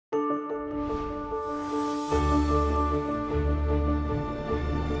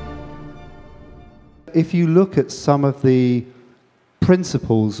If you look at some of the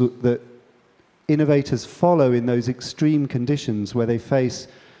principles that innovators follow in those extreme conditions where they face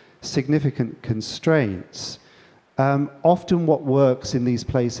significant constraints, often what works in these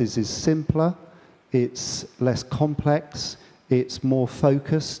places is simpler, it's less complex, it's more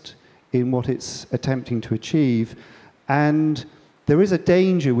focused in what it's attempting to achieve, and there is a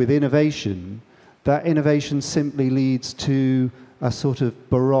danger with innovation that innovation simply leads to a sort of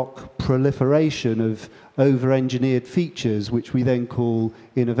baroque proliferation of over-engineered features, which we then call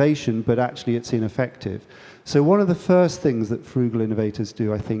innovation, but actually it's ineffective. So one of the first things that frugal innovators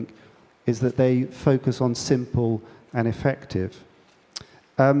do, I think, is that they focus on simple and effective.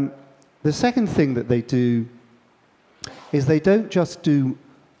 The second thing that they do is they don't just do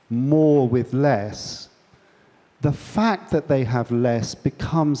more with less. The fact that they have less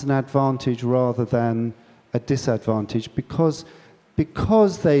becomes an advantage rather than a disadvantage because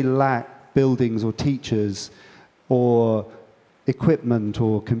they lack buildings or teachers or equipment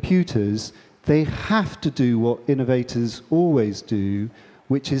or computers. They have to do what innovators always do,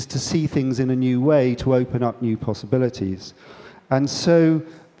 which is to see things in a new way, to open up new possibilities. And so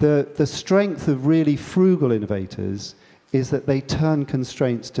the strength of really frugal innovators is that they turn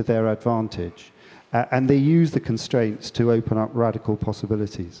constraints to their advantage. And they use the constraints to open up radical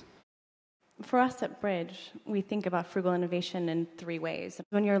possibilities. For us at Bridge, we think about frugal innovation in three ways.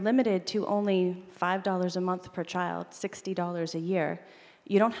 When you're limited to only $5 a month per child, $60 a year,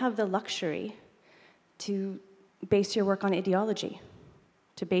 you don't have the luxury to base your work on ideology,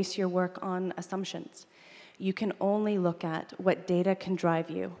 to base your work on assumptions. You can only look at what data can drive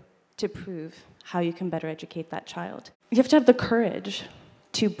you to prove how you can better educate that child. You have to have the courage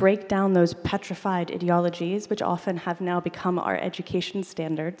to break down those petrified ideologies, which often have now become our education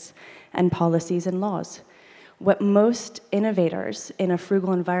standards and policies and laws. What most innovators in a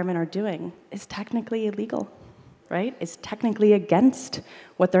frugal environment are doing is technically illegal, right? It's technically against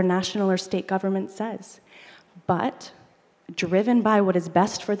what their national or state government says. But driven by what is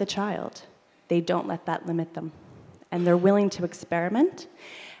best for the child, they don't let that limit them. And they're willing to experiment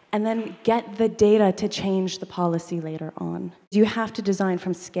and then get the data to change the policy later on. You have to design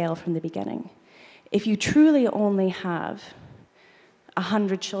from scale from the beginning. If you truly only have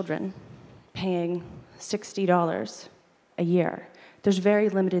 100 children paying $60 a year, there's very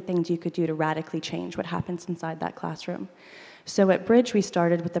limited things you could do to radically change what happens inside that classroom. So at Bridge, we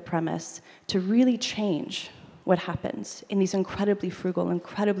started with the premise to really change what happens in these incredibly frugal,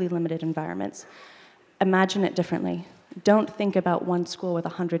 incredibly limited environments. Imagine it differently. Don't think about one school with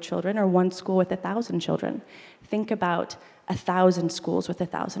 100 children or one school with 1,000 children. Think about 1,000 schools with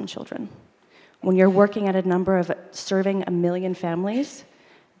 1,000 children. When you're working at a number of serving 1 million families,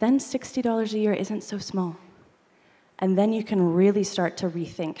 then $60 a year isn't so small. And then you can really start to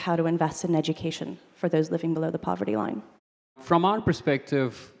rethink how to invest in education for those living below the poverty line. From our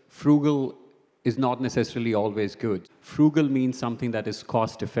perspective, frugal is not necessarily always good. Frugal means something that is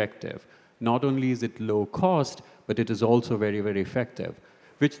cost effective. Not only is it low cost, but it is also very, very effective,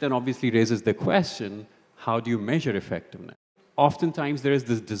 which then obviously raises the question, how do you measure effectiveness? Oftentimes there is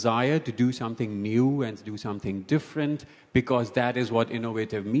this desire to do something new and do something different because that is what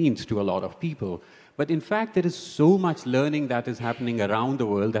innovative means to a lot of people. But in fact, there is so much learning that is happening around the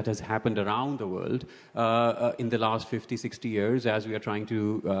world, that has happened around the world in the last 50, 60 years as we are trying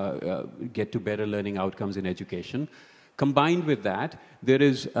to get to better learning outcomes in education. Combined with that, there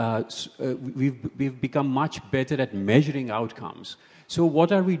is, we've become much better at measuring outcomes. So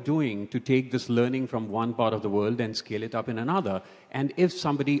what are we doing to take this learning from one part of the world and scale it up in another? And if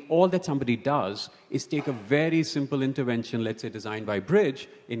somebody, all that somebody does is take a very simple intervention, let's say designed by Bridge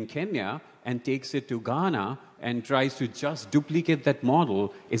in Kenya, and takes it to Ghana and tries to just duplicate that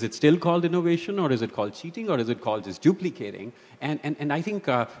model, is it still called innovation, or is it called cheating, or is it called just duplicating? And I think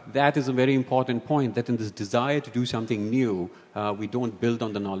that is a very important point, that in this desire to do something new, we don't build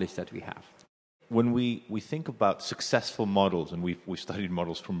on the knowledge that we have. When we think about successful models, and we've studied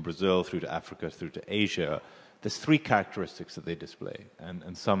models from Brazil through to Africa, through to Asia, there's three characteristics that they display,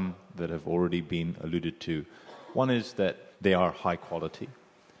 and some that have already been alluded to. One is that they are high quality,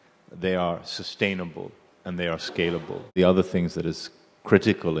 they are sustainable, and they are scalable. The other things that is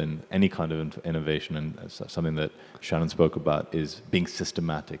critical in any kind of innovation, and something that Shannon spoke about, is being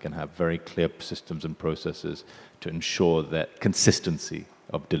systematic and have very clear systems and processes to ensure that consistency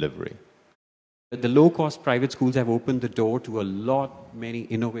of delivery. The low-cost private schools have opened the door to many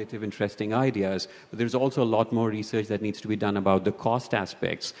innovative, interesting ideas, but there's also a lot more research that needs to be done about the cost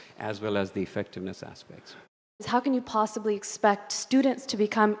aspects as well as the effectiveness aspects. How can you possibly expect students to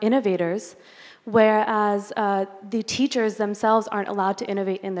become innovators whereas the teachers themselves aren't allowed to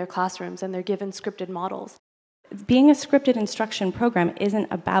innovate in their classrooms, and they're given scripted models. Being a scripted instruction program isn't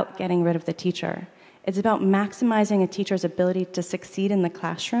about getting rid of the teacher. It's about maximizing a teacher's ability to succeed in the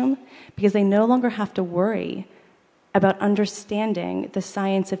classroom because they no longer have to worry about understanding the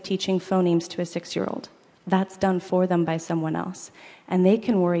science of teaching phonemes to a 6-year-old. That's done for them by someone else. And they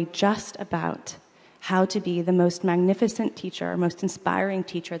can worry just about how to be the most magnificent teacher, most inspiring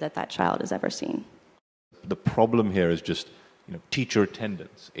teacher that that child has ever seen. The problem here is just, teacher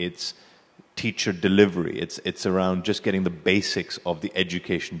attendance. It's teacher delivery. It's around just getting the basics of the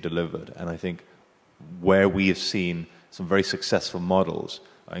education delivered. And I think where we have seen some very successful models,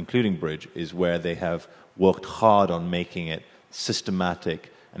 including Bridge, is where they have worked hard on making it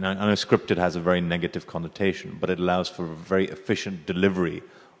systematic. And I know scripted has a very negative connotation, but it allows for a very efficient delivery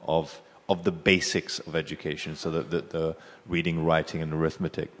of the basics of education, so that the reading, writing, and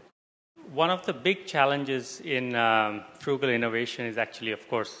arithmetic. One of the big challenges in frugal innovation is actually, of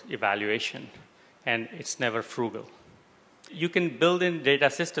course, evaluation, and it's never frugal. You can build in data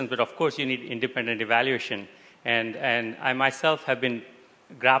systems, but of course you need independent evaluation. And I myself have been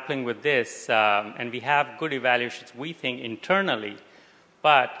grappling with this, and we have good evaluations, we think, internally,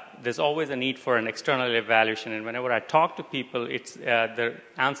 but there's always a need for an external evaluation. And whenever I talk to people, the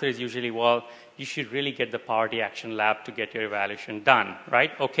answer is usually, well, you should really get the Poverty Action Lab to get your evaluation done,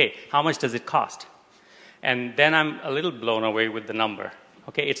 right? Okay, how much does it cost? And then I'm a little blown away with the number.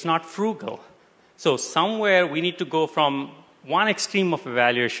 Okay, it's not frugal. So somewhere we need to go from one extreme of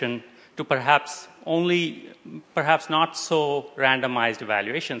evaluation to perhaps not so randomized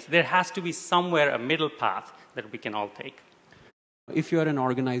evaluations. There has to be somewhere a middle path that we can all take. If you're an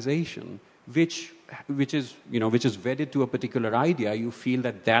organization which is wedded to a particular idea, you feel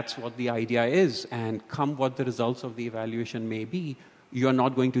that that's what the idea is, and come what the results of the evaluation may be, you're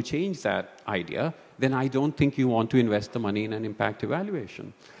not going to change that idea, then I don't think you want to invest the money in an impact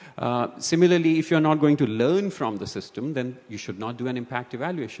evaluation. Similarly, if you're not going to learn from the system, then you should not do an impact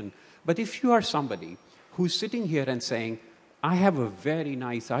evaluation. But if you are somebody who's sitting here and saying, I have a very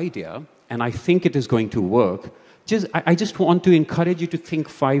nice idea, and I think it is going to work, I just want to encourage you to think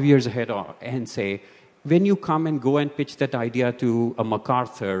 5 years ahead and say, when you come and go and pitch that idea to a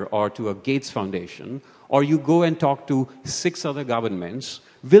MacArthur or to a Gates Foundation, or you go and talk to 6 other governments,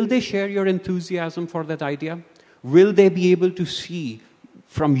 will they share your enthusiasm for that idea? Will they be able to see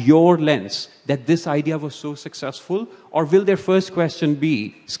from your lens that this idea was so successful? Or will their first question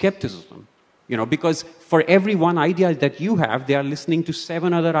be skepticism? Because for every one idea that you have, they are listening to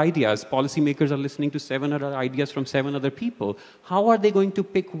 7 other ideas. Policymakers are listening to 7 other ideas from 7 other people. How are they going to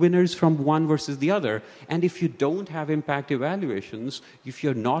pick winners from one versus the other? And if you don't have impact evaluations, if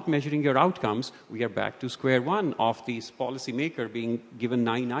you're not measuring your outcomes, we are back to square one of these policymaker being given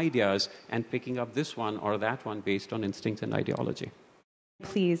 9 ideas and picking up this one or that one based on instinct and ideology.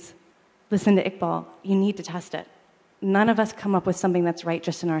 Please, listen to Iqbal. You need to test it. None of us come up with something that's right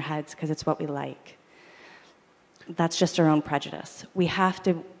just in our heads because it's what we like. That's just our own prejudice. We have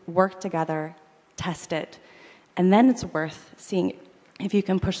to work together, test it, and then it's worth seeing if you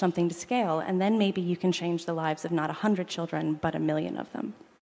can push something to scale, and then maybe you can change the lives of not 100 children, but 1 million of them.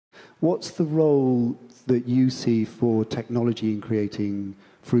 What's the role that you see for technology in creating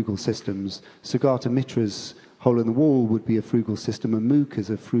frugal systems? Sugata Mitra's Hole in the Wall would be a frugal system, and MOOC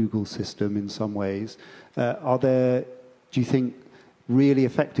is a frugal system in some ways. Are there, do you think, really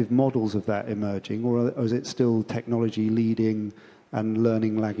effective models of that emerging, or is it still technology leading and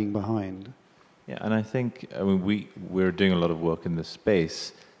learning lagging behind? Yeah, and I think, we're doing a lot of work in this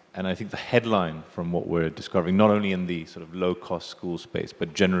space, and I think the headline from what we're discovering, not only in the sort of low-cost school space,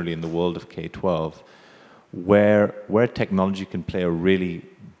 but generally in the world of K-12, where technology can play a really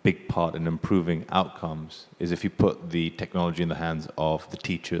big part in improving outcomes is if you put the technology in the hands of the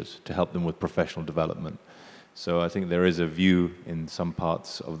teachers to help them with professional development. So I think there is a view in some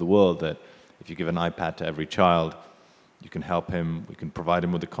parts of the world that if you give an iPad to every child, you can help him, we can provide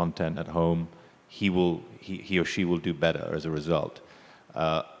him with the content at home, he or she will do better as a result.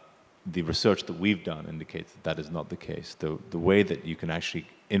 The research that we've done indicates that is not the case. The way that you can actually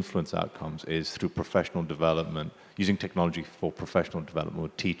influence outcomes is through professional development, using technology for professional development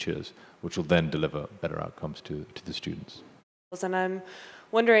with teachers, which will then deliver better outcomes to the students. And I'm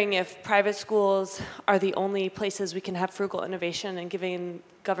wondering if private schools are the only places we can have frugal innovation, and given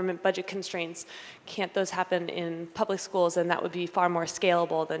government budget constraints, can't those happen in public schools, and that would be far more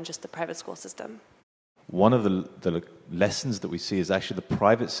scalable than just the private school system? One of the lessons that we see is actually the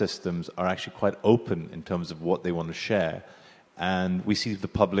private systems are actually quite open in terms of what they want to share. And we see the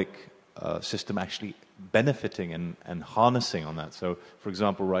public system actually benefiting and harnessing on that. So, for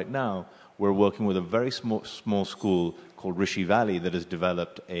example, right now, we're working with a very small school called Rishi Valley that has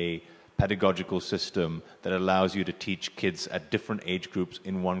developed a pedagogical system that allows you to teach kids at different age groups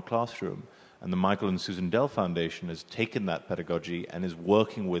in one classroom. And the Michael and Susan Dell Foundation has taken that pedagogy and is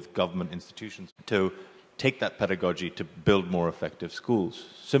working with government institutions to take that pedagogy to build more effective schools.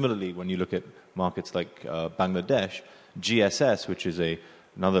 Similarly, when you look at markets like Bangladesh, GSS, which is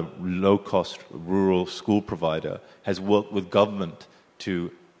another low-cost rural school provider, has worked with government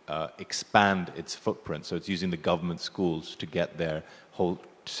to expand its footprint. So it's using the government schools to get their whole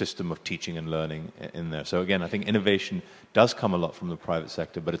system of teaching and learning in there. So again, I think innovation does come a lot from the private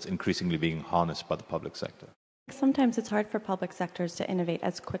sector, but it's increasingly being harnessed by the public sector. Sometimes it's hard for public sectors to innovate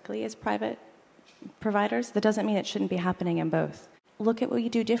as quickly as private providers. That doesn't mean it shouldn't be happening in both. Look at what you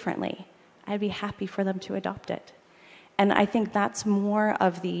do differently. I'd be happy for them to adopt it. And I think that's more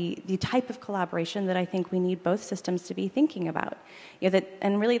of the type of collaboration that I think we need both systems to be thinking about.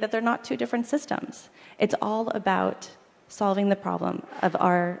 And really that they're not two different systems. It's all about solving the problem of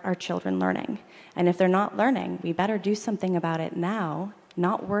our children learning. And if they're not learning, we better do something about it now,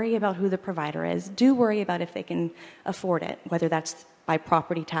 not worry about who the provider is. Do worry about if they can afford it, whether that's by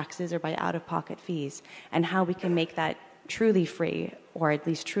property taxes or by out-of-pocket fees, and how we can make that truly free or at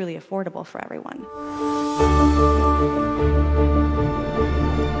least truly affordable for everyone.